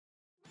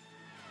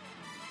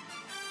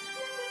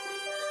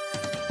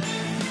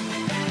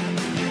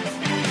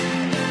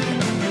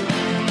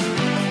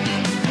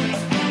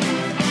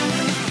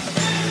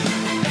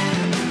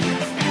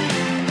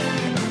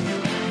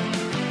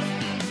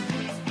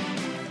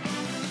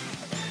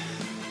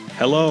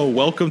Hello,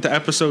 welcome to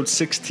episode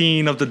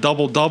 16 of the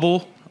Double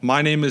Double.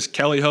 My name is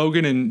Kelly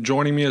Hogan, and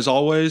joining me as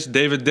always,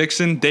 David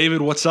Dixon.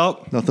 David, what's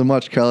up? Nothing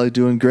much, Kelly.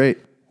 Doing great.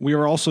 We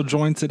are also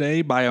joined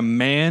today by a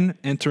man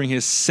entering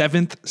his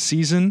 7th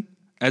season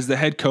as the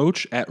head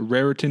coach at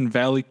Raritan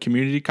Valley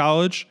Community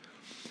College.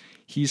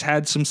 He's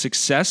had some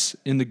success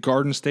in the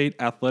Garden State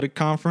Athletic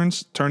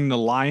Conference, turning the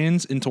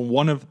Lions into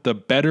one of the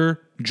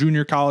better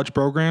junior college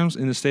programs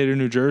in the state of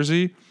New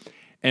Jersey,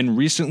 and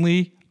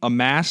recently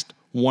amassed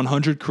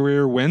 100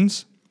 career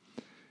wins.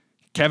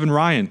 Kevin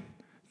Ryan,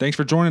 thanks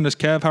for joining us,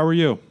 Kev. How are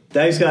you?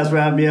 Thanks, guys, for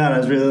having me on. I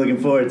was really looking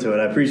forward to it.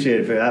 I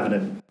appreciate it for having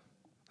it.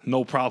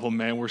 No problem,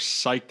 man. We're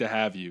psyched to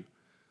have you.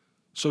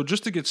 So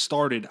just to get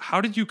started,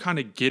 how did you kind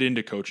of get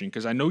into coaching?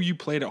 Because I know you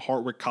played at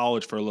Hartwick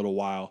College for a little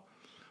while,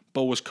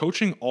 but was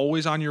coaching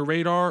always on your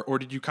radar, or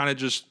did you kind of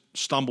just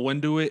stumble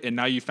into it and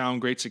now you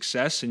found great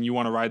success and you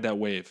want to ride that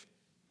wave?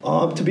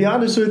 To be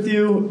honest with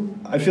you,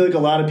 I feel like a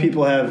lot of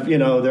people have,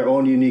 their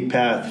own unique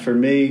path. For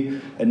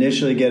me,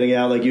 initially getting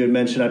out, like you had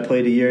mentioned, I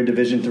played a year in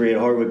Division III at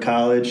Hartwick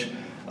College.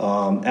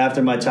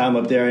 After my time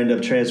up there, I ended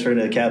up transferring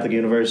to the Catholic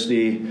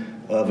University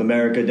of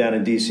America down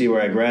in D.C.,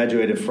 where I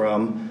graduated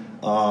from.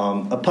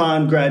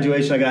 Upon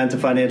graduation, I got into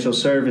financial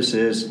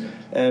services.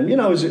 And, it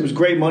was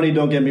great money,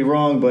 don't get me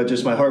wrong, but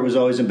just my heart was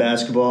always in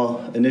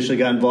basketball. Initially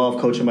got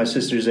involved coaching my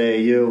sister's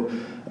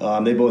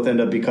AAU. They both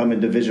ended up becoming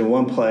Division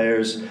I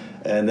players.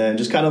 And then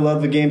just kind of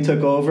loved the game,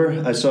 took over.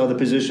 I saw the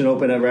position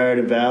open at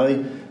Raritan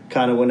Valley,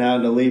 kind of went out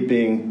in the leap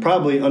being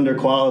probably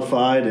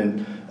underqualified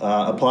and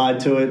applied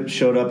to it,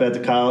 showed up at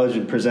the college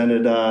and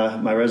presented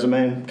my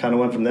resume and kind of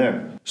went from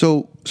there.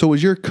 So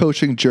was your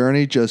coaching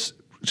journey just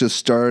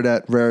started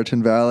at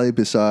Raritan Valley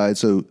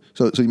besides, so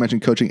you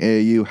mentioned coaching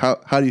AAU.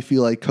 How do you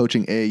feel like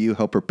coaching AAU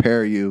helped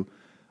prepare you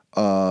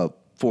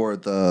for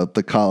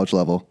the college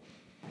level?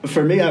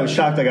 For me, I was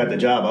shocked I got the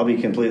job. I'll be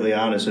completely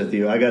honest with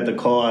you. I got the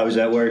call. I was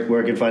at work,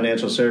 working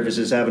financial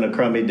services, having a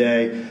crummy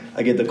day.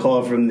 I get the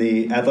call from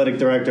the athletic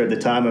director at the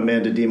time,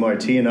 Amanda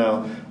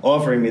DiMartino,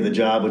 offering me the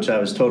job, which I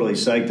was totally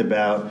psyched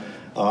about.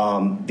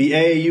 The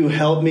AAU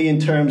helped me in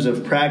terms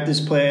of practice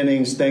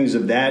plannings, things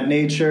of that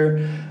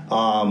nature.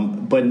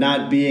 But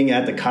not being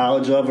at the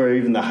college level or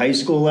even the high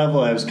school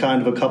level, I was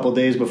kind of a couple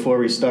days before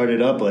we started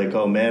up like,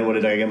 oh man, what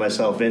did I get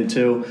myself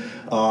into?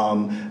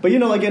 But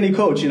like any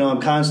coach, I'm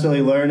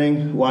constantly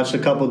learning, watched a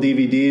couple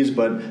DVDs,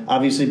 but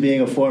obviously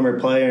being a former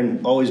player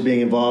and always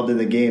being involved in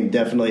the game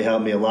definitely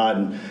helped me a lot.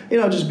 And,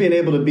 just being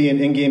able to be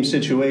in in-game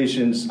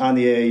situations on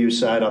the AAU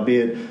side,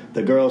 albeit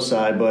the girls'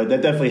 side, but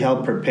that definitely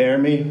helped prepare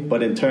me.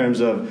 But in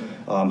terms of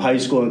high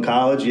school and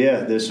college,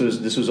 this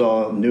was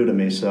all new to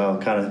me, so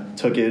kind of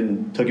took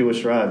it with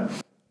stride.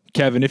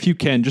 Kevin, if you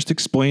can, just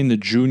explain the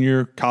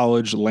junior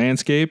college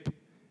landscape,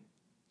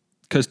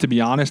 because to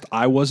be honest,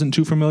 I wasn't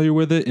too familiar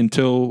with it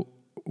until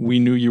we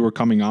knew you were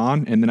coming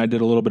on, and then I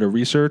did a little bit of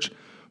research,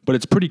 but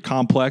it's pretty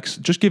complex.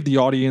 Just give the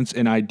audience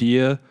an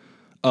idea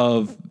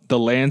of the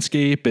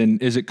landscape,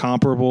 and is it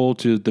comparable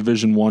to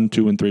Division I,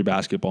 II, and III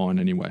basketball in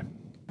any way?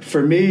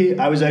 For me,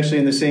 I was actually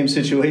in the same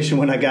situation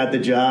when I got the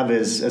job,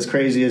 as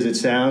crazy as it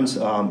sounds.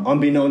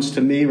 Unbeknownst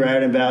to me,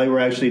 Raritan Valley, we're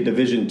actually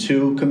Division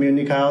II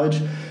community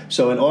college.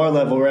 So at our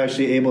level, we're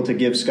actually able to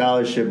give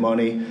scholarship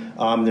money.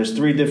 There's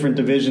 3 different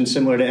divisions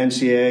similar to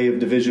NCAA of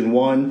Division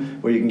I,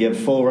 where you can get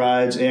full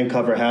rides and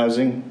cover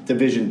housing.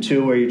 Division II,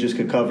 where you just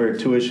could cover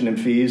tuition and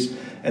fees.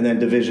 And then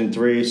Division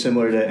III,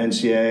 similar to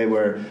NCAA,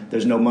 where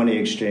there's no money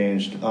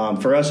exchanged.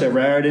 For us at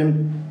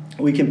Raritan,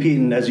 we compete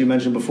in, as you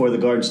mentioned before, the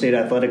Garden State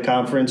Athletic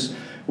Conference,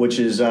 which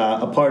is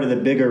a part of the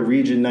bigger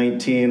Region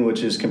 19,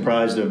 which is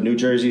comprised of New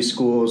Jersey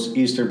schools,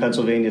 Eastern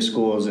Pennsylvania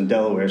schools, and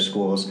Delaware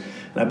schools.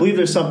 And I believe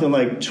there's something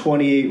like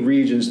 28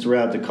 regions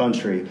throughout the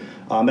country.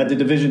 At the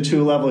Division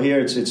II level here,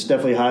 it's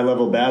definitely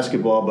high-level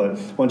basketball, but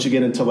once you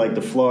get into like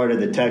the Florida,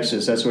 the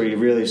Texas, that's where you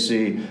really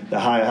see the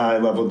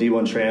high-level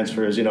D1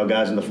 transfers,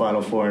 guys in the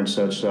Final Four and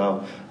such.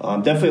 So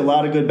definitely a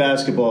lot of good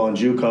basketball in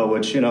JUCO,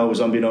 which, was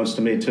unbeknownst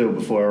to me too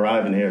before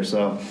arriving here.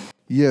 So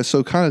yeah,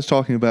 so kind of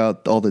talking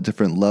about all the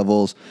different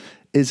levels,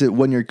 is it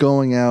when you're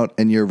going out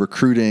and you're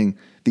recruiting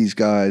these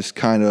guys,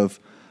 kind of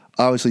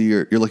obviously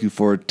you're looking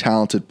for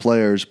talented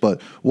players,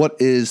 but what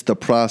is the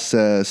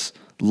process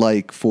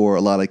like for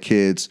a lot of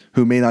kids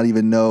who may not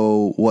even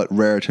know what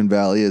Raritan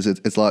Valley is?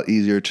 It's a lot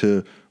easier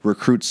to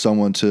recruit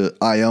someone to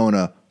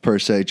Iona per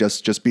se,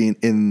 just being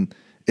in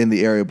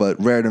the area, but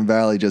Raritan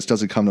Valley just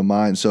doesn't come to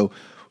mind. So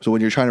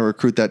when you're trying to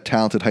recruit that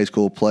talented high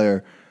school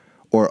player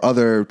or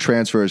other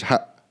transfers,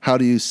 how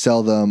do you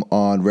sell them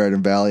on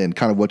Raritan Valley, and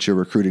kind of what's your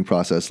recruiting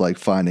process like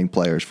finding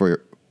players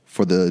for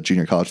the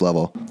junior college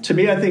level? To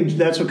me, I think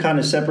that's what kind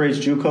of separates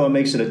JUCO and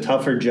makes it a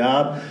tougher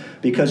job,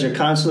 because you're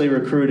constantly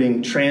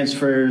recruiting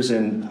transfers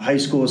and high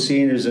school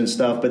seniors and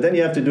stuff, but then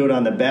you have to do it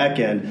on the back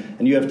end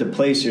and you have to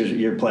place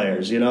your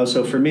players,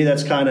 So for me,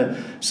 that's kind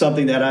of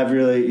something that I've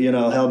really,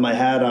 held my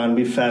hat on.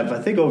 We've had, I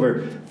think,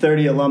 over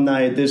 30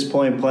 alumni at this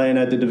point playing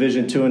at the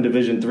Division II and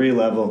Division III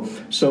level.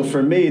 So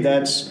for me,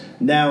 that's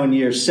now in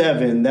year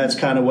 7, that's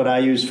kind of what I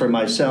use for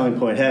my selling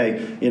point.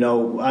 Hey,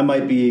 I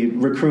might be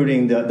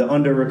recruiting the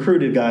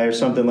under-recruited guy or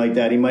something like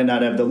that. He might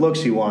not have the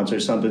looks he wants or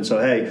something. So,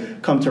 hey,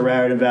 come to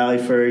Raritan Valley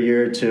for a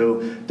year or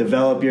two,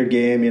 develop your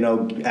game,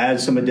 add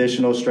some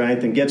additional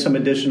strength and get some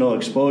additional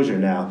exposure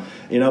now.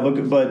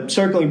 But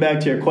circling back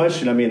to your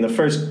question, the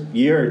first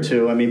year or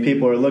two,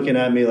 people are looking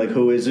at me like,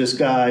 who is this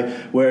guy?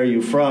 Where are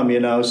you from?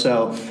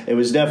 So it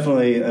was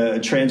definitely a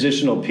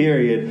transitional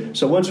period.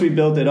 So once we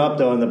built it up,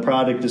 though, and the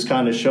product is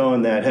kind of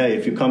showing that, hey,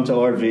 if you come to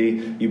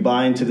RV, you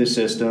buy into the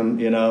system,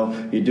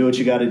 you do what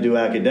you got to do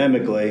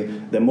academically,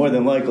 then more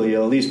than likely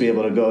you'll at least be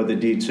able to go at the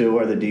D2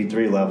 or the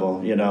D3 level,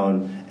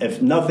 and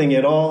if nothing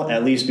at all,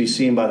 at least be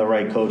seen by the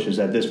right coaches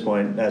at this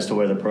point as to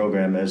where the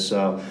program is.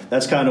 So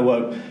that's kind of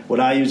what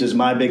I use as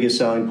my biggest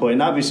selling point.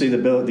 And obviously the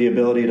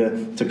ability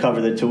to cover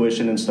the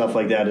tuition and stuff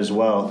like that as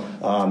well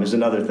is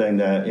another thing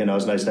that,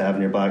 is nice to have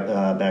in your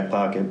back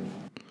pocket.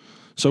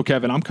 So,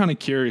 Kevin, I'm kind of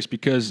curious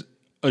because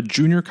a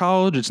junior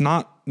college, it's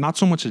not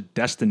so much a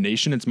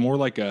destination. It's more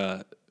like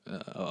a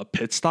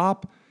pit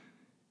stop.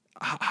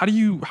 How are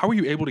you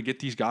able to get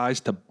these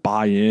guys to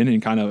buy in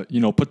and kind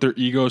of, put their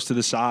egos to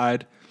the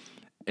side?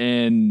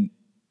 And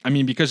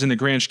because in the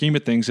grand scheme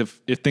of things, if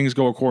things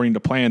go according to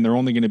plan, they're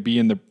only going to be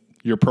in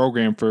your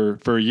program for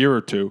a year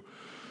or two.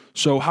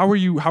 So how are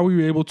you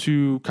able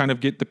to kind of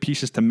get the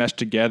pieces to mesh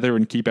together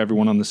and keep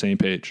everyone on the same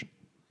page?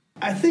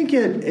 I think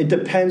it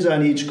depends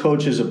on each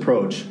coach's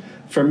approach.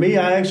 For me,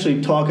 I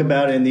actually talk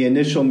about it in the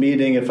initial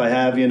meeting. If I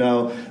have,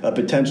 a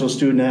potential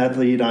student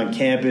athlete on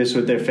campus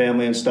with their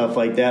family and stuff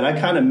like that, I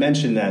kind of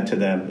mention that to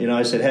them.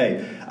 I said,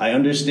 hey, I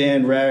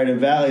understand Raritan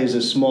Valley is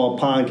a small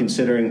pond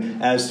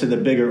considering as to the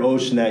bigger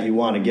ocean that you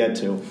want to get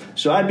to.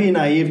 So I'd be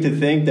naive to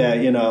think that,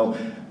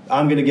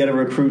 I'm going to get a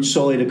recruit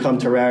solely to come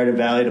to Raritan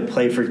Valley to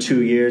play for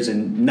 2 years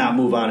and not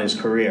move on his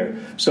career.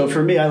 So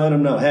for me, I let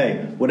him know,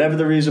 hey, whatever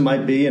the reason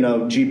might be,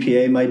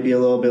 GPA might be a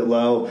little bit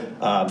low,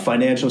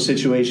 financial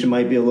situation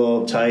might be a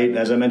little tight,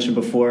 as I mentioned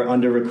before,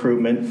 under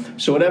recruitment.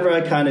 So whatever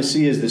I kind of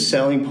see as the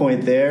selling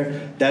point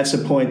there, that's a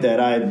point that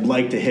I'd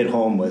like to hit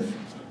home with,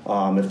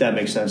 if that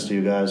makes sense to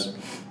you guys.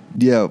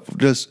 Yeah,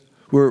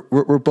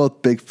 we're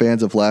both big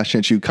fans of Last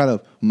Chance U. Kind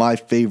of my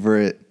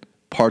favorite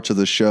parts of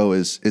the show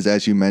is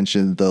as you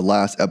mentioned, the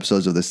last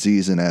episodes of the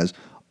season, as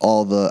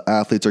all the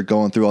athletes are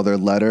going through all their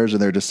letters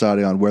and they're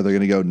deciding on where they're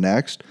going to go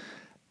next.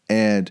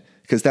 And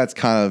because that's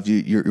kind of,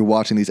 you're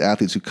watching these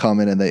athletes who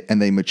come in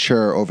and they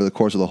mature over the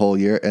course of the whole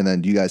year, and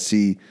then you guys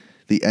see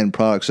the end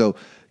product. So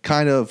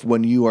kind of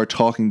when you are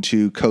talking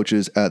to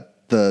coaches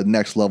at the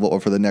next level or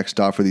for the next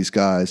stop for these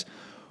guys,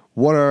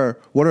 what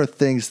are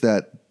things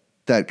that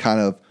kind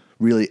of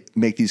really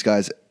make these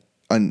guys,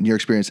 in your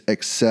experience,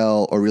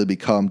 excel or really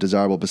become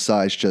desirable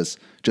besides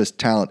just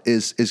talent?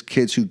 Is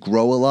kids who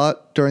grow a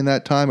lot during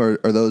that time, or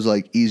are those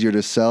like easier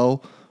to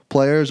sell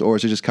players, or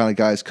is it just kind of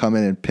guys come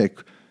in and pick,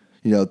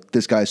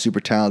 this guy's super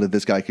talented,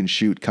 this guy can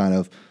shoot, kind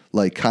of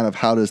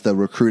how does the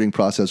recruiting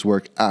process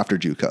work after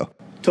JUCO?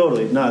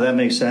 Totally. No, that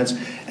makes sense.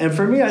 And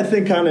for me, I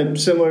think kind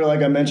of similar,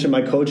 like I mentioned,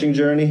 my coaching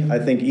journey. I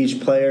think each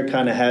player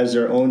kind of has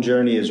their own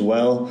journey as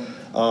well.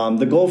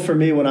 The goal for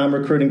me when I'm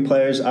recruiting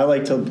players, I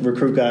like to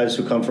recruit guys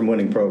who come from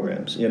winning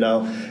programs.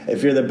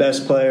 If you're the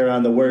best player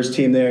on the worst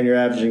team there and you're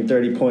averaging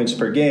 30 points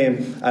per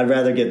game, I'd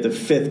rather get the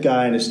 5th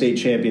guy in a state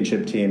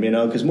championship team,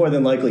 because more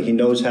than likely he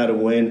knows how to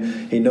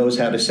win, he knows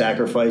how to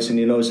sacrifice, and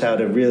he knows how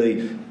to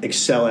really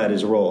excel at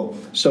his role.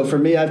 So for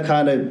me, I've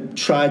kind of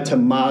tried to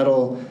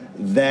model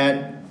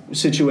that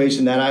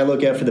situation that I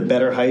look at for the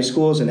better high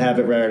schools and have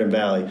at Raritan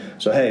Valley.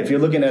 So, hey, if you're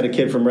looking at a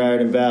kid from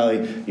Raritan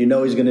Valley, he's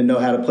going to know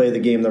how to play the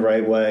game the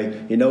right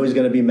way. He's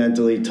going to be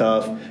mentally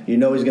tough. He's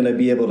going to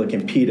be able to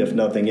compete, if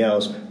nothing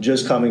else,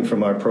 just coming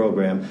from our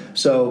program.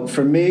 So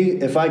for me,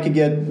 if I could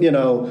get,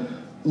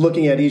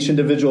 looking at each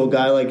individual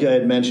guy, like I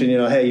had mentioned,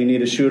 hey, you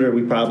need a shooter.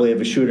 We probably have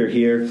a shooter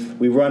here.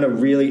 We run a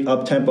really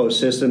up-tempo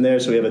system there,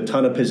 so we have a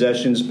ton of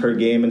possessions per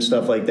game and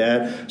stuff like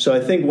that. So I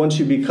think once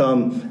you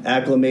become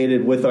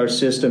acclimated with our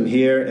system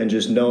here and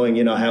just knowing,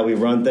 how we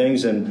run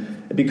things, and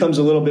it becomes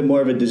a little bit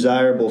more of a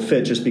desirable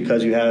fit just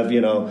because you have,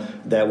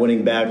 that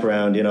winning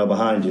background,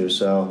 behind you.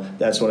 So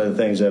that's one of the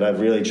things that I've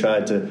really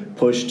tried to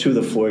push to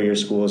the 4-year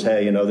schools.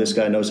 Hey, this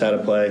guy knows how to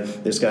play.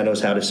 This guy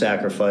knows how to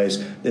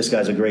sacrifice. This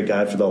guy's a great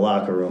guy for the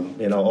locker room.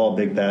 All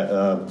big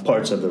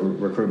parts of the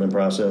recruitment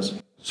process.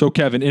 So,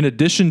 Kevin, in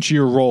addition to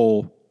your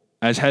role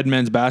as head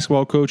men's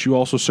basketball coach, you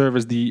also serve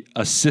as the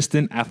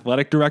assistant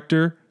athletic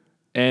director,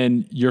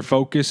 and your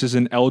focus is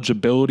in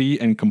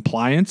eligibility and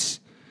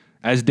compliance.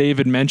 As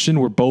David mentioned,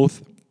 we're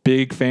both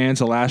big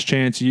fans of Last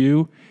Chance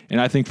U,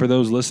 and I think for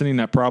those listening,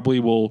 that probably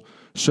will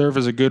serve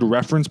as a good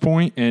reference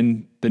point,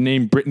 and the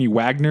name Brittany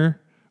Wagner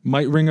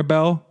might ring a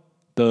bell.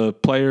 The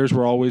players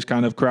were always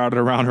kind of crowded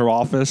around her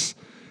office,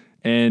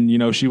 and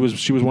she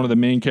was one of the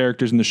main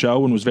characters in the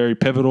show and was very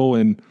pivotal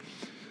in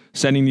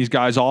sending these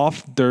guys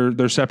off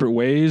their separate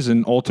ways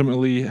and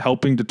ultimately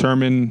helping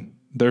determine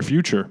their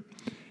future.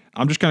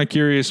 I'm just kind of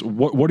curious,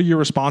 what are your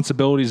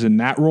responsibilities in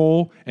that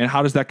role, and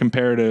how does that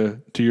compare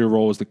to your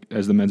role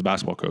as the men's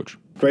basketball coach?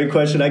 Great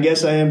question. I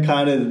guess I am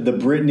kind of the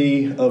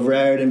Brittany of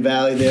Raritan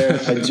Valley there.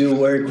 I do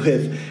work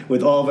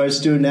with all of our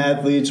student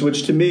athletes,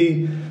 which to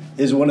me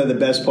is one of the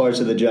best parts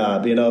of the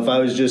job. If I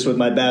was just with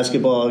my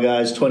basketball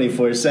guys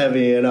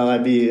 24/7,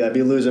 I'd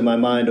be losing my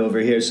mind over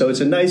here. So it's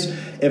a nice,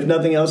 if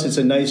nothing else, it's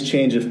a nice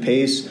change of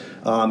pace.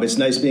 It's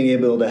nice being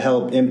able to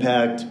help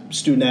impact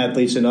student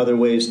athletes in other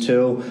ways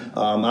too.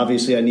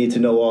 Obviously, I need to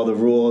know all the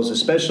rules,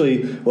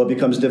 especially what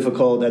becomes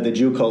difficult at the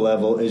JUCO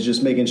level is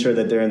just making sure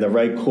that they're in the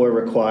right core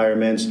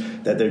requirements,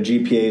 that their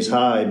GPA is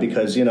high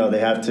because, they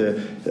have to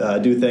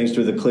do things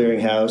through the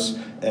clearinghouse.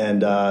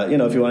 And,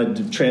 if you want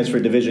to transfer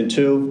Division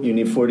II, you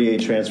need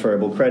 48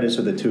 transferable credits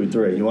with a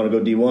 2-3. You want to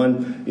go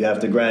D1, you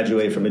have to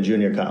graduate from a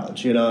junior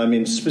college.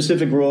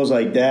 Specific rules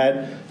like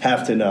that,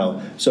 have to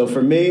know. So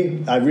for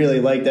me, I really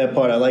like that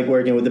part. I like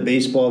working with the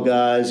baseball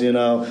guys,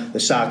 the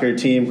soccer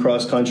team,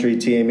 cross-country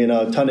team,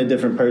 a ton of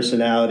different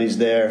personalities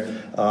there.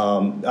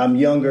 I'm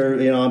younger,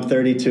 I'm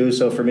 32,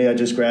 so for me, I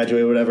just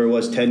graduated, whatever it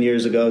was, 10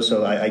 years ago,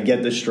 so I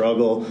get the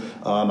struggle.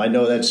 I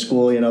know that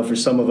school, for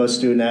some of us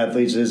student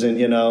athletes isn't,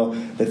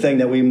 the thing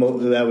that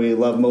we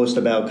love most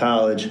about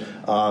college.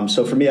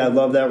 So for me, I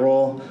love that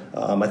role.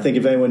 I think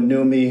if anyone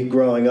knew me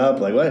growing up,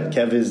 like, what,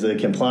 Kev is the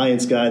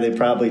compliance guy, they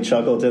probably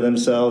chuckle to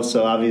themselves.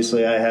 So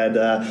obviously I had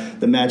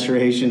the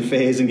maturation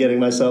phase and getting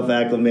myself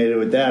acclimated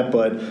with that.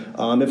 But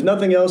if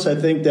nothing else, I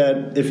think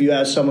that if you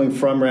ask someone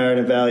from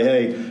Raritan Valley,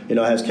 hey,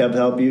 has Kev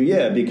helped you?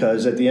 Yeah,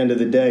 because at the end of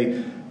the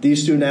day,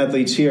 these student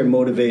athletes here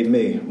motivate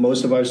me.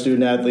 Most of our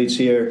student athletes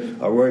here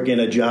are working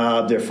a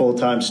job. They're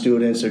full-time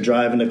students. They're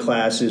driving to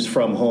classes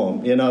from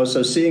home.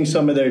 So seeing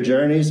some of their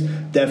journeys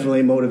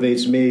definitely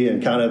motivates me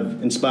and kind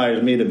of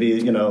inspires me to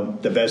be,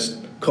 the best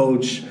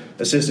coach,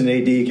 assistant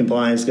AD,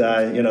 compliance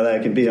guy, that I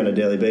can be on a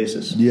daily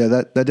basis. Yeah,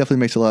 that definitely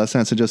makes a lot of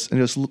sense. And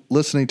just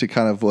listening to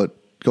kind of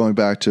going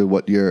back to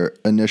what your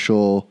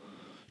initial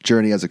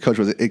journey as a coach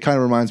was, it kind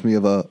of reminds me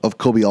of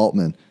Kobe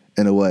Altman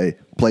in a way.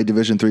 Played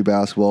Division III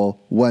basketball,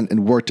 went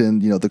and worked in,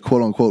 the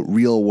quote-unquote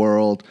real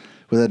world,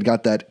 but then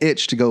got that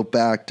itch to go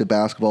back to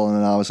basketball, and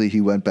then obviously he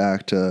went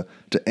back to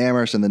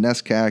Amherst and the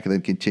NESCAC, and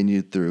then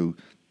continued through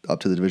up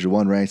to the Division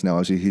I ranks. Now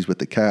obviously he's with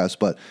the Cavs.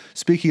 But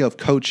speaking of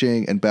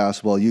coaching and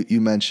basketball,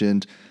 you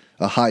mentioned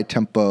a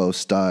high-tempo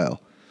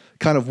style.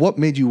 Kind of what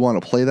made you want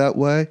to play that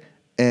way,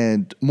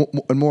 and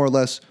more or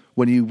less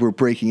when you were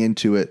breaking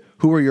into it,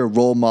 who were your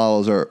role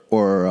models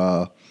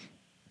or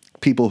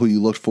people who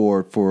you looked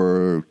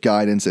for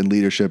guidance and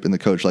leadership in the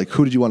coach? Like,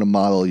 who did you want to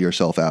model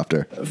yourself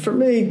after? For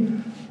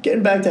me,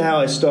 getting back to how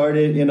I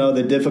started,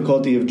 the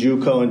difficulty of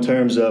JUCO in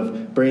terms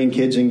of bringing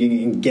kids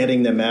and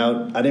getting them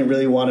out. I didn't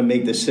really want to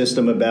make the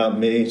system about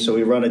me, so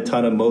we run a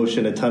ton of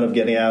motion, a ton of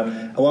getting out.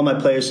 I want my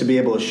players to be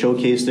able to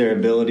showcase their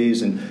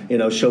abilities and,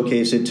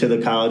 showcase it to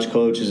the college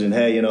coaches and,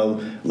 hey,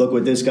 look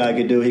what this guy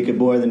could do.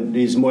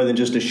 He's more than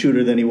just a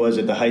shooter than he was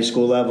at the high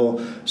school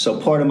level. So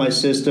part of my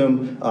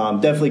system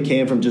definitely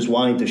came from just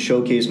wanting to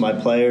showcase my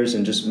players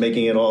and just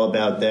making it all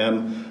about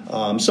them.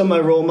 Some of my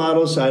role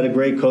models, I had a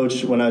great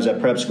coach when I was at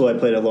prep school. I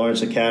played at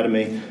Lawrence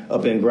Academy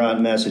up in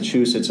Groton,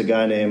 Massachusetts, a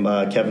guy named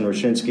Kevin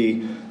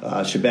Roshinsky.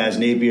 Shabazz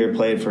Napier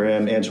played for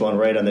him. Antoine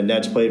Wright on the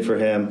Nets played for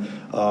him.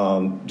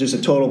 Just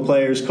a total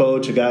players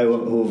coach, a guy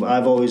who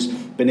I've always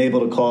been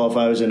able to call if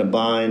I was in a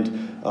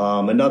bind.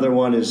 Another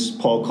one is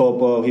Paul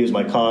Copo. He was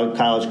my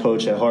college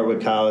coach at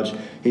Hartwick College.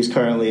 He's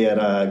currently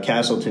at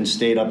Castleton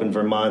State up in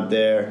Vermont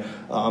there.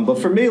 But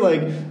for me,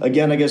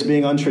 again, I guess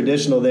being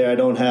untraditional there, I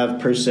don't have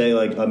per se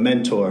a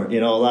mentor. A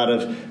lot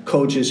of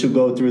coaches who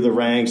go through the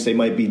ranks, they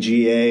might be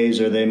GAs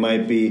or they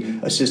might be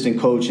assistant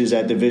coaches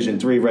at Division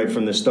III right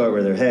from the start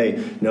where they're, hey,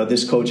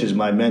 this coach is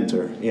my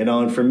mentor.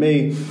 And for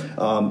me,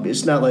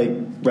 it's not like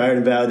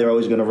Raritan Valley, they're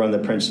always going to run the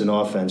Princeton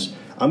offense.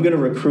 I'm going to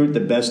recruit the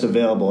best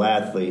available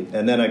athlete,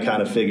 and then I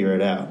kind of figure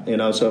it out.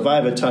 So if I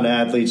have a ton of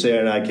athletes there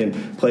and I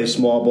can play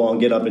small ball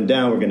and get up and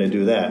down, we're going to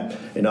do that.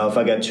 If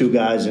I got two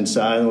guys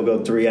inside, then we'll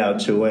go 3 out,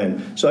 2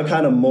 in. So I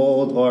kind of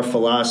mold our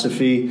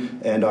philosophy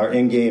and our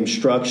in-game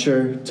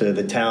structure to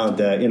the talent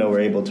that, we're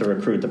able to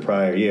recruit the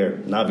prior year.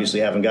 And obviously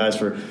having guys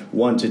for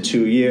 1 to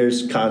 2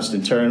 years,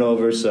 constant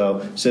turnover,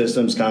 so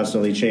systems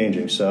constantly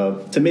changing.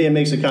 So to me, it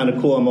makes it kind of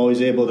cool. I'm always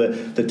able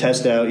to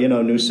test out,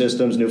 new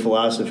systems, new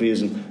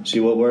philosophies, and see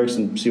what works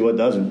and see what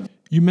doesn't.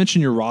 You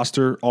mentioned your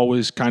roster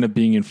always kind of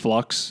being in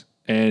flux,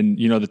 and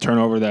the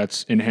turnover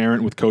that's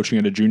inherent with coaching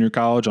at a junior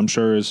college, I'm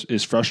sure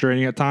is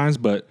frustrating at times,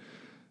 but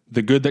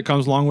the good that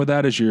comes along with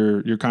that is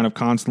you're kind of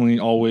constantly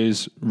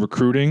always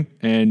recruiting,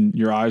 and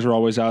your eyes are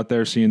always out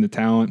there seeing the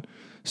talent,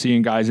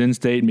 seeing guys in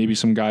state, maybe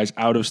some guys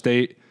out of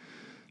state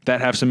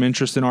that have some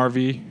interest in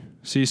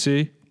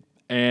RVCC.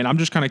 And I'm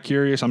just kind of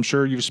curious, I'm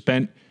sure you've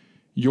spent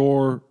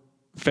your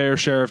fair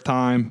share of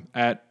time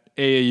at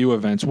AAU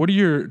events. What are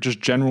your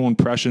just general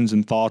impressions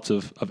and thoughts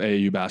of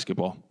AAU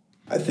basketball?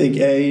 I think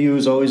AAU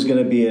is always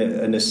going to be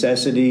a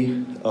necessity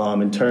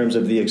in terms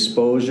of the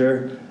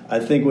exposure. I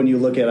think when you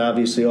look at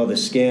obviously all the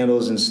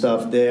scandals and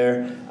stuff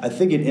there, I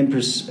think it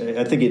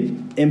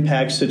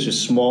impacts such a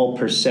small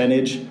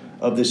percentage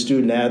of the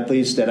student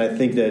athletes that I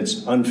think that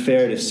it's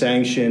unfair to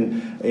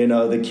sanction,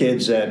 the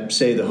kids that,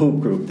 say, the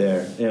hoop group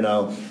there.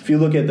 If you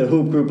look at the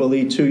hoop group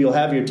Elite 2, you'll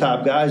have your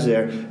top guys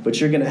there,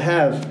 but you're going to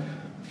have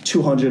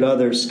 200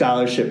 other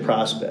scholarship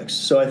prospects.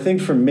 So I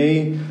think for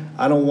me,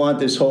 I don't want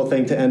this whole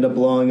thing to end up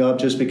blowing up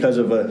just because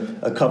of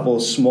a couple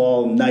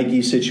small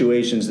Nike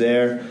situations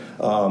there.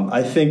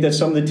 I think that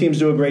some of the teams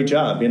do a great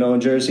job.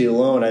 In Jersey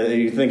alone,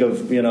 you think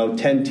of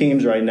 10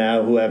 teams right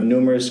now who have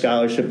numerous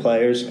scholarship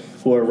players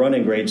who are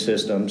running great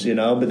systems.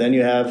 But then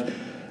you have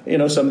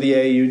some of the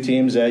AAU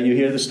teams that you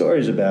hear the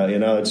stories about.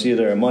 It's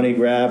either a money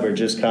grab or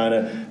just kind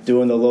of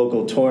doing the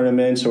local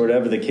tournaments or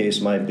whatever the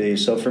case might be.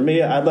 So for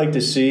me, I'd like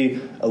to see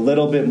a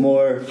little bit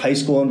more high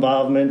school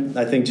involvement.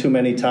 I think too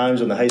many times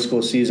when the high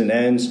school season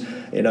ends,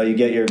 you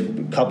get your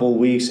couple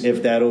weeks,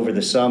 if that, over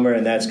the summer,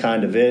 and that's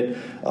kind of it.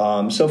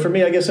 So for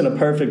me, I guess in a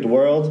perfect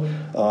world,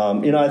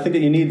 I think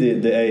that you need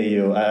the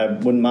AAU. I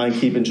wouldn't mind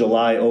keeping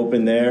July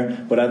open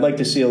there, but I'd like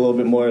to see a little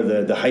bit more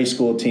of the high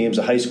school teams,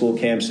 the high school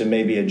camps, and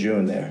maybe a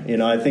June there.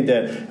 I think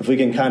that if we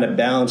can kind of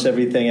balance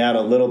everything out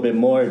a little bit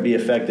more, it'd be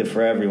effective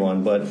for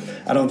everyone. But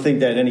I don't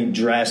think that any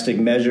drastic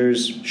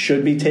measures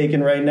should be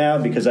taken right now,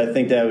 because I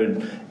think that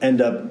would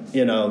end up,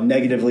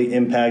 negatively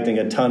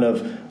impacting a ton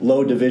of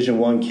low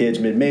Division I kids,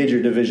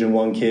 mid-major Division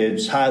I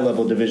kids,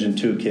 high-level Division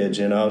II kids,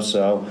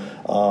 So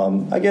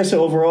I guess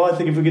overall, I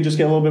think if we could just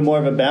get a little bit more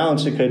of a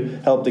balance, it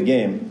could help the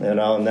game,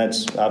 and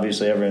that's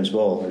obviously everyone's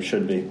goal, or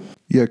should be.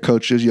 Yeah,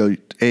 coaches,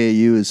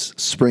 AAU is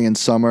spring and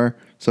summer,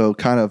 so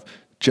kind of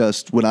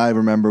just when I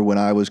remember when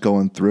I was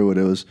going through it,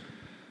 it was,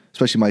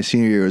 especially my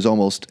senior year, it was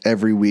almost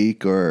every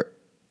week or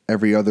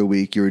every other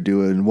week you were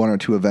doing 1 or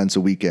 2 events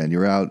a weekend.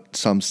 You're out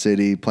some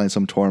city playing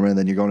some tournament,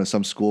 then you're going to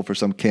some school for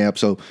some camp.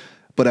 So,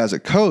 but as a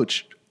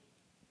coach,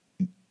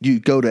 you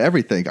go to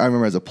everything. I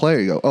remember as a player,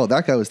 you go, oh,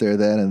 that guy was there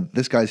then, and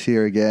this guy's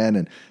here again.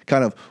 And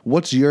kind of,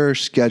 what's your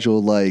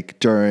schedule like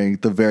during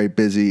the very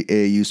busy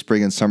AAU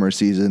spring and summer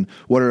season?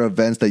 What are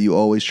events that you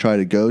always try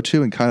to go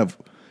to, and kind of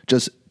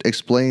just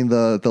explain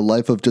the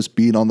life of just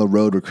being on the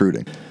road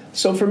recruiting?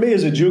 So for me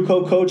as a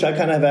JUCO coach, I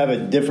kind of have a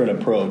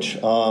different approach.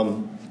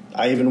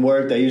 I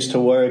used to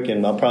work,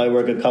 and I'll probably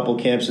work a couple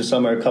camps this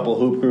summer, a couple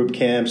hoop group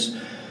camps.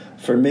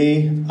 For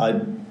me,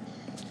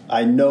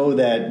 I know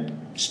that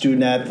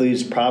student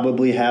athletes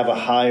probably have a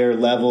higher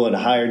level and a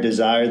higher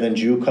desire than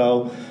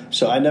JUCO.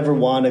 So I never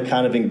want to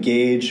kind of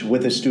engage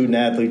with a student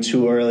athlete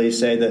too early,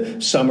 say the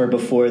summer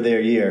before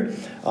their year.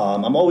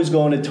 I'm always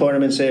going to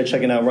tournaments there,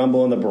 checking out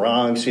Rumble in the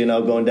Bronx,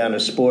 going down to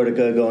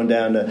Sportica, going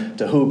down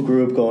to Hoop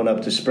Group, going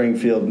up to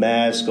Springfield,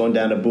 Mass, going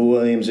down to Boo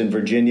Williams in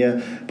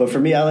Virginia. But for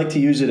me, I like to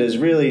use it as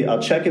really,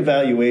 I'll check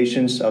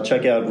evaluations, I'll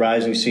check out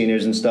rising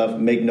seniors and stuff,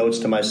 make notes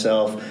to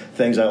myself,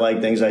 things I like,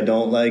 things I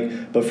don't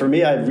like. But for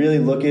me, I really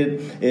look at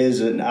it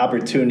as an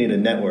opportunity to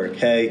network.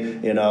 Hey,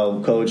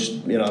 coach,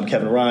 I'm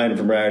Kevin Ryan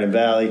from Raritan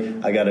Valley.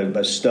 I got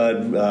a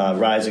stud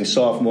rising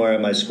sophomore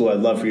at my school. I'd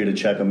love for you to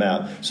check him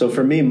out. So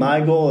for me, my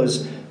goal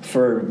is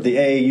for the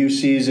AAU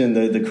season,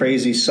 the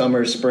crazy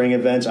summer, spring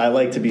events, I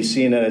like to be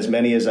seeing at as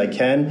many as I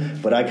can,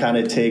 but I kind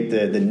of take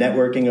the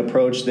networking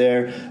approach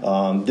there.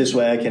 This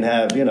way I can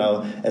have,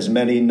 as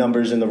many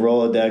numbers in the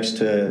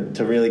Rolodex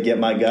to really get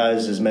my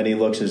guys as many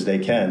looks as they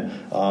can.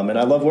 And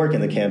I love working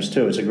the camps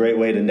too. It's a great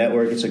way to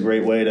network. It's a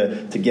great way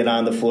to get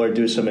on the floor,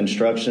 do some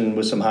instruction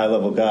with some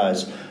high-level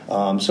guys.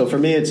 So for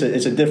me, it's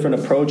a different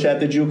approach at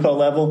the JUCO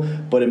level,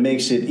 but it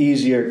makes it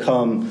easier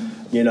come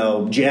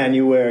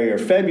January or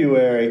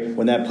February,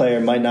 when that player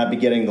might not be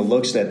getting the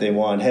looks that they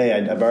want. Hey,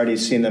 I've already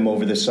seen them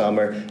over the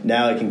summer.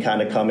 Now I can kind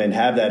of come in,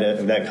 have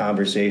that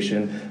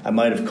conversation. I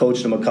might have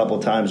coached them a couple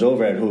times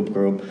over at Hoop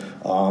Group.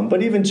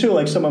 But even too,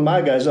 like some of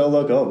my guys,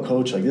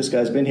 coach, like this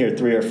guy's been here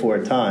 3 or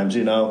 4 times.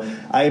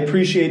 I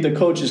appreciate the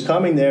coaches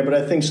coming there, but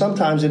I think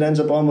sometimes it ends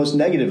up almost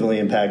negatively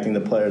impacting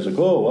the players. Like,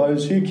 oh, why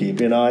does he keep?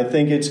 I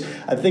think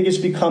it's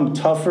become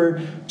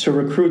tougher to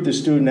recruit the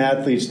student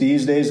athletes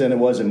these days than it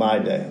was in my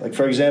day. Like,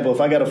 for example, if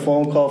I got a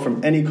phone call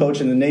from any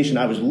coach in the nation,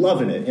 I was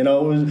loving it.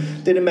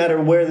 It didn't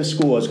matter where the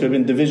school was. It could have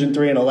been Division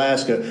III in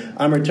Alaska.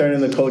 I'm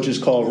returning the coach's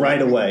call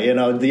right away.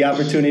 The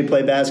opportunity to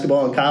play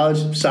basketball in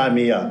college, sign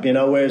me up.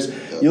 Whereas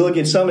you look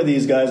at some of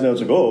these guys, and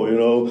it's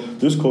like,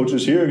 this coach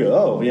is here.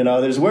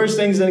 There's worse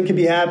things that could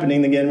be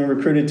happening than getting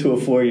recruited to a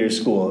 4-year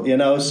school.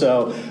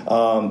 So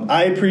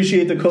I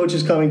appreciate the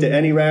coaches coming to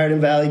any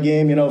Raritan Valley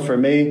game. For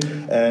me,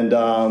 and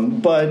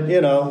but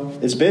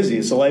it's busy.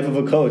 It's the life of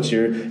a coach.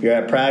 You're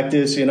at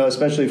practice.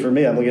 Especially for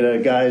me, I'm looking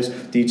at guys,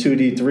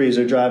 D2, D3s,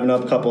 they're driving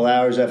up a couple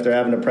hours after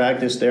having to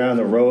practice. They're on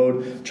the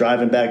road,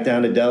 driving back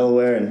down to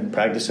Delaware and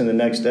practicing the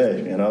next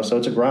day, So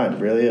it's a grind.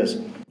 It really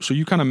is. So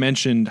you kind of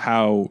mentioned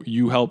how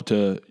you help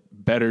to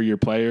better your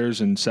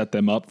players and set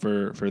them up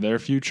for their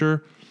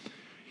future.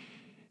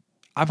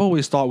 I've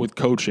always thought with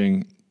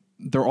coaching,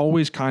 they're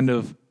always kind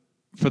of,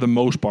 for the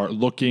most part,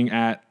 looking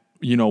at,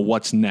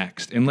 what's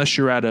next, unless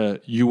you're at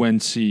a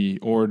UNC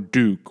or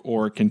Duke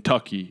or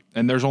Kentucky,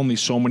 and there's only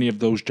so many of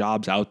those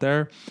jobs out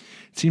there.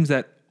 It seems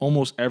that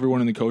almost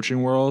everyone in the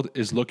coaching world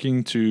is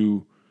looking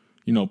to,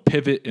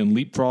 pivot and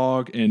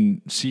leapfrog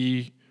and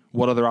see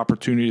what other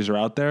opportunities are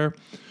out there.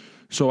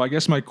 So I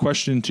guess my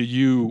question to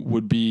you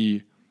would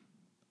be,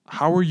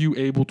 how are you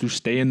able to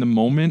stay in the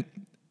moment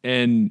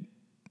and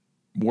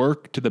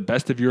work to the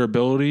best of your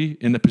ability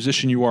in the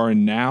position you are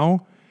in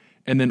now?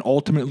 And then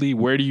ultimately,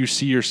 where do you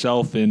see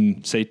yourself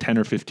in, say, 10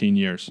 or 15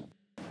 years?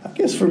 I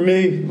guess for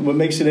me, what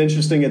makes it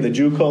interesting at the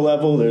JUCO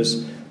level,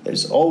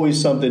 there's always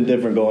something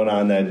different going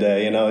on that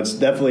day. It's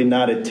definitely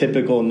not a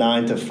typical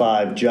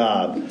 9-to-5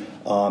 job.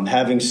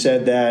 Having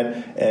said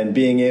that, and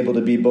being able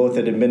to be both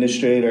an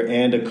administrator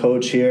and a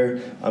coach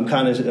here, I'm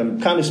kind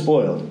of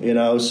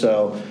spoiled.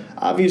 So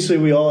obviously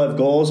we all have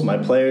goals. My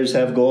players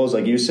have goals,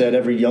 like you said.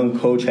 Every young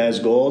coach has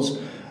goals.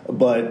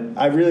 But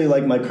I really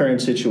like my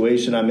current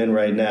situation I'm in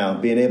right now,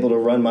 being able to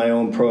run my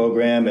own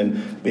program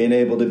and being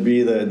able to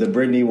be the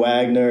Brittany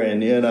Wagner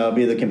and,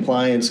 be the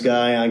compliance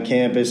guy on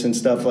campus and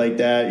stuff like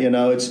that.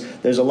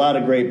 There's a lot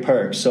of great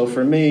perks. So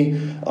for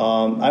me,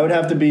 I would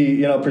have to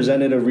be,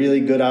 presented a really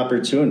good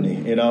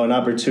opportunity, an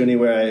opportunity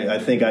where I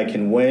think I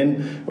can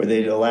win, where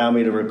they'd allow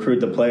me to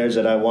recruit the players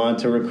that I want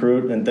to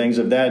recruit and things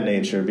of that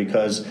nature.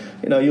 Because,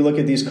 you look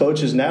at these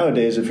coaches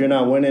nowadays, if you're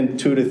not winning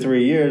 2 to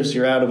 3 years,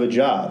 you're out of a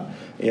job.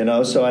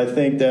 So I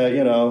think that,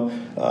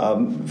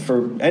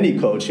 for any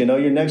coach,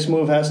 your next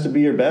move has to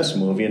be your best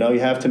move. You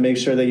have to make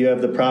sure that you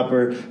have the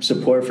proper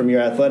support from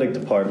your athletic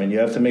department. You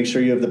have to make sure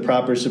you have the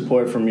proper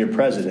support from your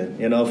president.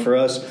 For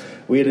us,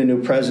 we had a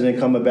new president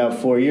come about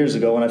 4 years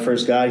ago. When I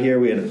first got here,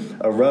 we had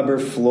a rubber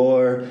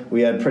floor.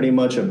 We had pretty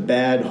much a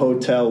bad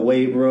hotel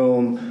weight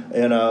room.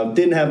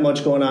 Didn't have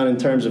much going on in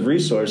terms of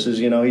resources.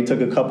 He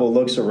took a couple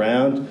looks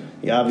around.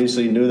 He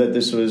obviously knew that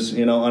this was,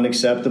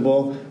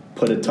 unacceptable.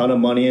 Put a ton of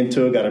money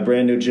into it, got a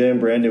brand new gym,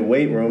 brand new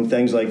weight room,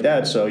 things like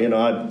that. So, I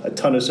have a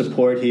ton of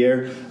support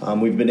here.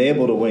 We've been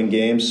able to win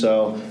games.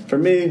 So, for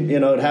me,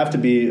 it'd have to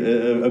be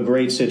a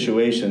great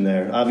situation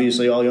there.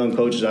 Obviously, all young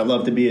coaches, I'd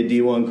love to be a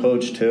D1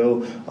 coach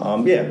too.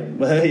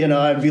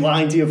 I'd be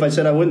lying to you if I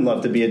said I wouldn't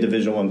love to be a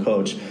Division I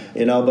coach.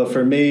 But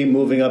for me,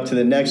 moving up to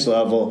the next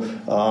level,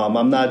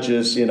 I'm not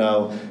just,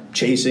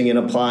 chasing and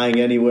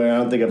applying anywhere. I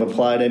don't think I've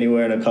applied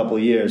anywhere in a couple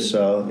of years.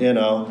 So,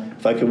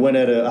 if I could win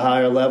at a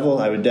higher level,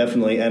 I would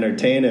definitely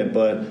entertain it.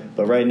 But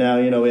right now,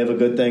 we have a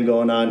good thing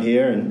going on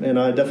here, and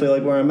I definitely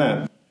like where I'm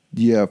at.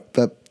 Yeah,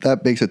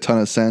 that makes a ton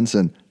of sense.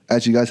 And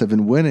as you guys have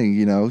been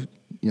winning,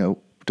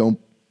 don't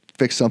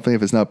fix something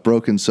if it's not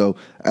broken. So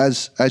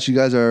as you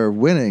guys are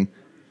winning,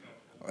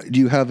 do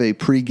you have a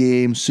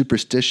pregame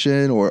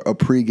superstition or a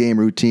pregame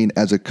routine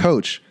as a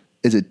coach?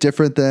 Is it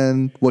different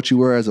than what you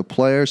were as a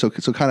player? So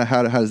kind of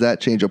how does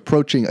that change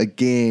approaching a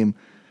game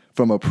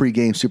from a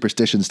pregame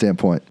superstition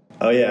standpoint?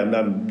 Oh, yeah,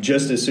 I'm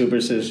just as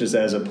superstitious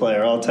as a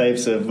player, all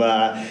types of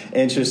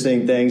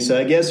interesting things. So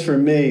I guess for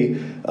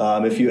me,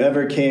 if you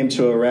ever came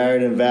to a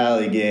Raritan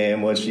Valley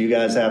game, which you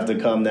guys have to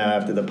come now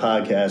after the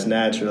podcast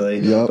naturally,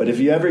 yep. But if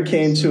you ever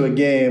came to a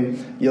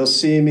game, you'll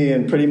see me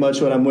in pretty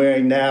much what I'm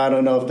wearing now. I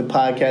don't know if the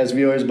podcast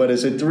viewers, but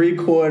it's a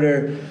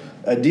 3/4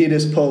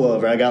 Adidas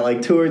pullover. I got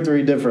like 2 or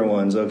 3 different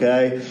ones,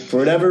 okay? For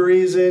whatever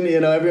reason,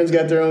 everyone's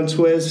got their own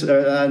twist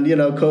on,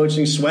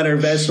 coaching. Sweater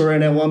vests were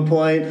in at one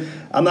point.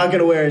 I'm not going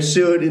to wear a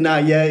suit,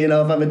 not yet. If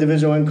I'm a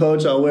Division I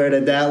coach, I'll wear it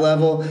at that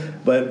level.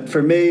 But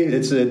for me,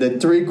 it's the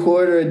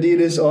 3/4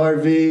 Adidas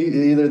RV,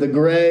 either the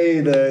gray,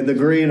 the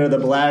green, or the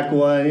black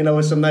one,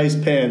 with some nice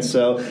pants.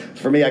 So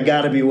for me, I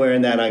got to be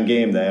wearing that on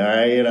game day, all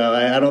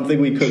right? I don't think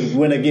we could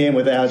win a game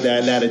without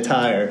that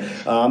attire.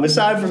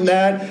 Aside from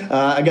that,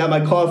 I got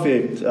my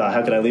coffee.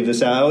 How can I leave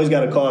this out? I always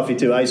got a coffee,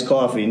 too, iced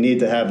coffee.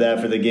 Need to have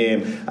that for the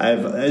game.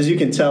 As you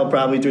can tell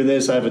probably through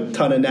this, I have a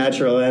ton of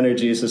natural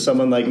energy. So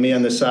someone like me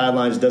on the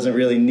sidelines doesn't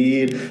really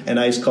need an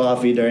iced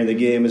coffee during the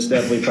game. It's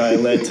definitely probably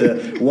led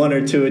to 1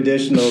 or 2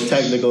 additional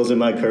technicals in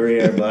my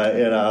career, but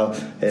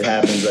it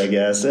happens, I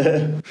guess.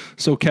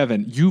 So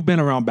Kevin, you've been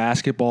around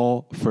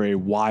basketball for a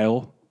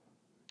while.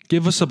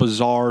 Give us a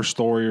bizarre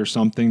story or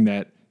something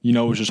that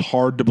was just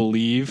hard to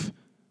believe.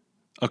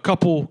 A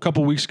couple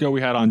weeks ago, we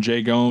had on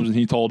Jay Gomes, and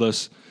he told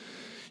us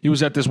he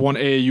was at this one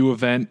AAU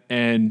event,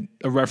 and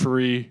a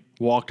referee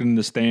walked in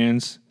the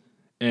stands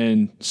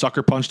and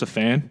sucker punched a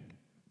fan.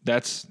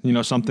 That's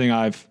something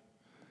I've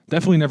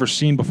definitely never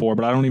seen before,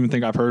 but I don't even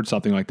think I've heard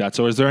something like that.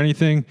 So is there any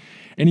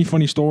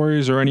funny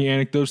stories or any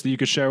anecdotes that you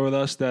could share with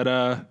us that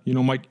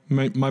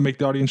might make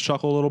the audience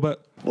chuckle a little bit?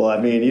 Well,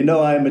 I'm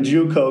a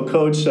JUCO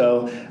coach,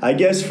 so I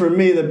guess for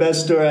me the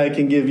best story I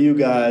can give you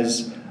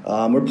guys,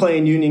 we're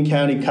playing Union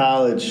County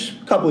College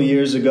a couple of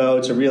years ago.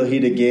 It's a real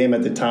heated game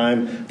at the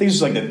time. I think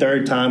it's like the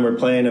 3rd time we're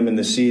playing them in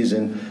the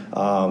season.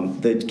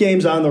 The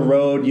game's on the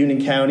road.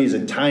 Union County is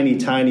a tiny,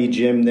 tiny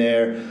gym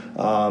there.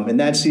 And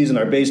that season,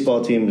 our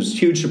baseball team was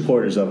huge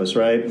supporters of us,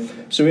 right?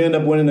 So we end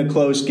up winning a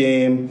close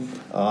game.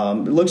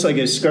 It looks like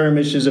a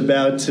skirmish is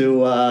about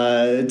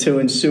to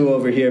ensue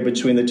over here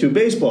between the 2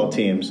 baseball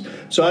teams.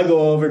 So I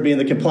go over, being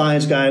the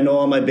compliance guy, I know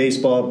all my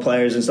baseball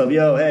players and stuff.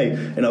 Yo, hey,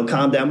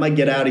 calm down, might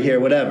get out of here,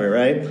 whatever,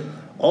 right?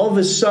 All of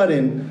a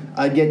sudden,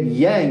 I get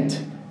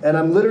yanked, and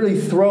I'm literally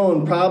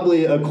thrown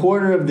probably a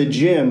quarter of the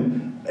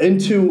gym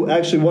into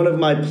actually one of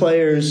my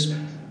players'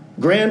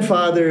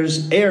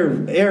 grandfather's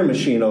air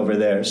machine over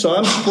there. So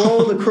I'm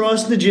sprawled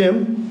across the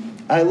gym.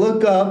 I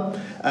look up.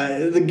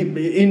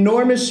 The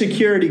enormous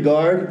security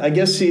guard, I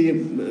guess he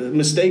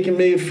mistaken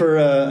me for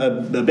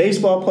a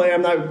baseball player.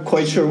 I'm not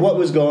quite sure what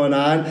was going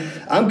on.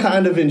 I'm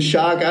kind of in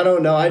shock. I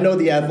don't know. I know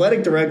the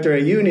athletic director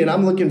at Union.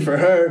 I'm looking for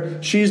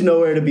her. She's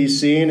nowhere to be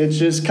seen. It's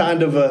just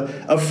kind of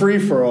a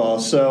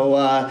free-for-all. So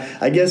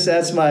I guess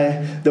that's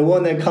the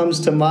one that comes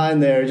to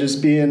mind there,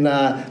 just being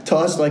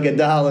tossed like a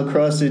doll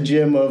across the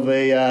gym of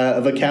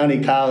a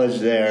county college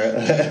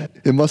there.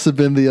 It must have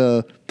been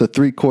the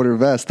three-quarter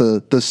vest,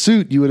 the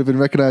suit. You would have been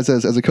recognized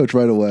as a coach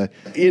right away.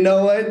 You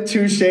know what?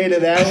 Touche to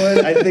that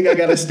one. I think I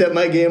got to step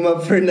my game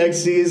up for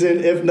next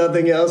season, if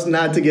nothing else,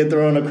 not to get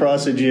thrown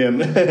across a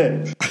gym.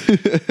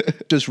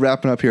 Just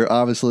wrapping up here,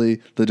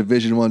 obviously, the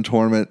Division I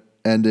tournament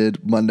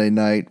ended Monday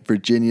night.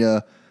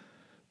 Virginia,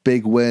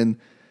 big win.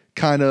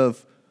 Kind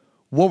of,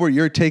 what were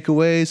your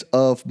takeaways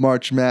of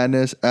March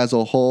Madness as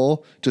a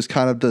whole? Just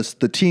kind of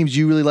the teams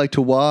you really like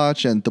to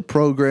watch and the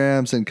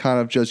programs and kind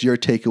of just your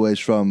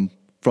takeaways from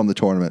the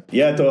tournament.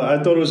 Yeah, I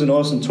thought it was an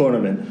awesome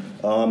tournament.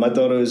 I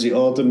thought it was the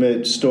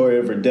ultimate story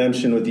of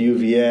redemption with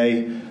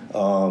UVA.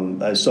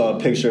 I saw a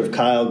picture of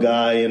Kyle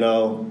Guy,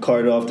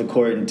 carted off the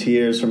court in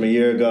tears from a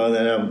year ago. And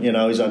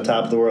then, he's on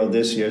top of the world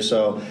this year.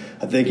 So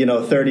I think,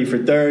 30 for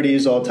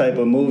 30s, all type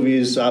of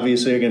movies,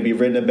 obviously, are going to be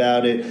written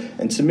about it.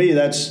 And to me,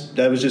 that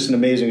was just an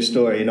amazing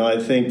story. I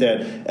think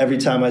that every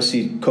time I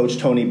see Coach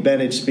Tony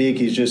Bennett speak,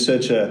 he's just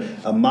such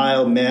a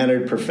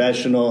mild-mannered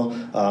professional.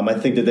 I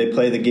think that they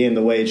play the game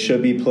the way it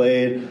should be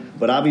played.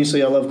 But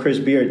obviously, I love Chris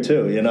Beard,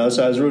 too,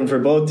 So I was rooting for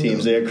both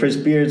teams there. Chris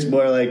Beard's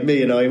more like me,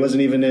 He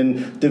wasn't even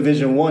in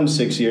Division I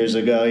 6 years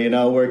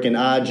ago, working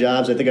odd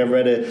jobs. I think I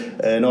read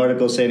an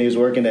article saying he was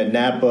working at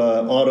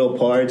Napa Auto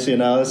Parts,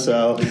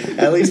 So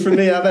at least for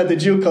me, I'm at the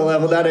JUCO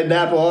level, not at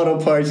Napa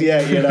Auto Parts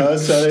yet,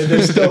 So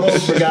there's still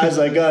hope for guys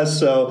like us.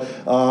 So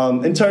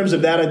in terms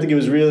of that, I think it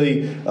was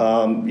really,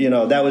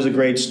 that was a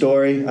great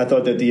story. I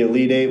thought that the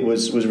Elite Eight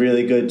was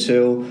really good,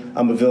 too.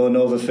 I'm a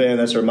Villanova fan.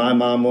 That's where my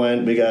mom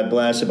went. We got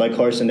blasted by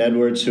Carson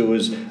Edwards, who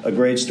was a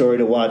great story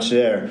to watch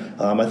there.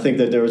 I think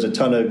that there was a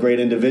ton of great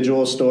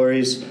individual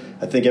stories.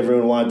 I think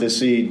everyone wanted to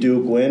see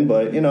Duke win,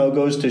 but, it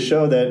goes to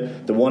show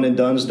that the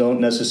one-and-dones don't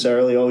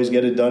necessarily always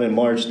get it done in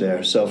March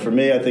there. So for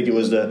me, I think it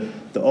was the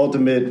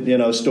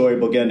ultimate,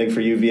 storybook ending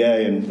for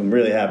UVA, and I'm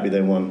really happy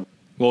they won.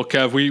 Well,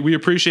 Kev, we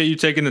appreciate you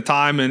taking the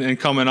time and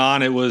coming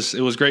on. It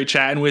was great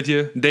chatting with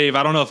you. Dave,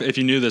 I don't know if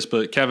you knew this,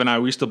 but Kev and I,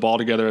 we used to ball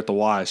together at the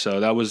Y, so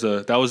that was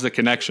the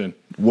connection.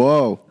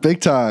 Whoa, big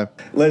time.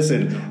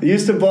 Listen, I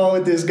used to ball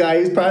with this guy.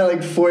 He's probably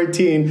like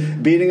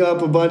 14, beating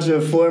up a bunch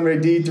of former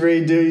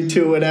D3,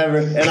 D2, whatever.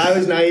 And I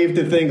was naive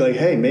to think, like,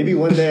 hey, maybe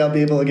one day I'll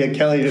be able to get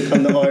Kelly to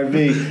come to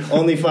RV,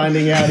 only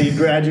finding out he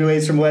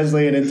graduates from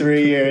Wesleyan in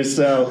 3 years.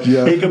 So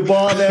He could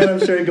ball then. I'm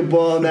sure he could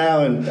ball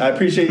now. And I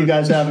appreciate you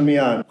guys having me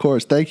on. Of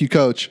course. Thank you,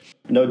 Coach.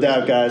 No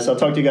doubt, guys. I'll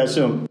talk to you guys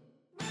soon.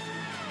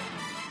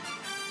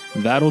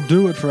 That'll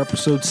do it for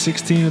episode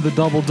 16 of the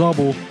Double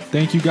Double.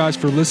 Thank you guys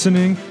for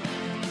listening.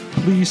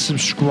 Please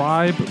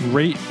subscribe,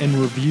 rate, and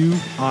review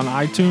on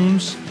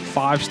iTunes.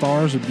 5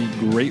 stars would be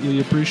greatly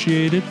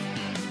appreciated.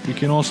 We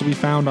can also be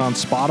found on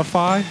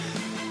Spotify.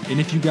 And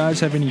if you guys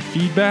have any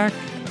feedback,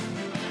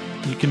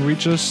 you can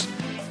reach us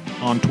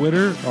on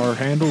Twitter. Our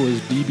handle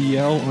is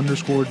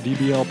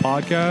BBL_DBL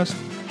podcast.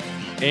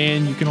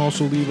 And you can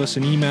also leave us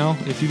an email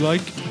if you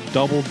like,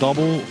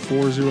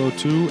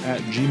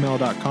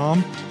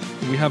 doubledouble402@gmail.com.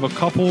 We have a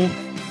couple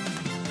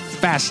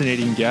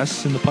fascinating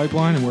guests in the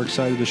pipeline, and we're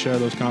excited to share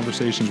those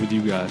conversations with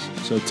you guys.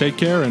 So take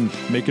care and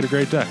make it a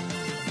great day.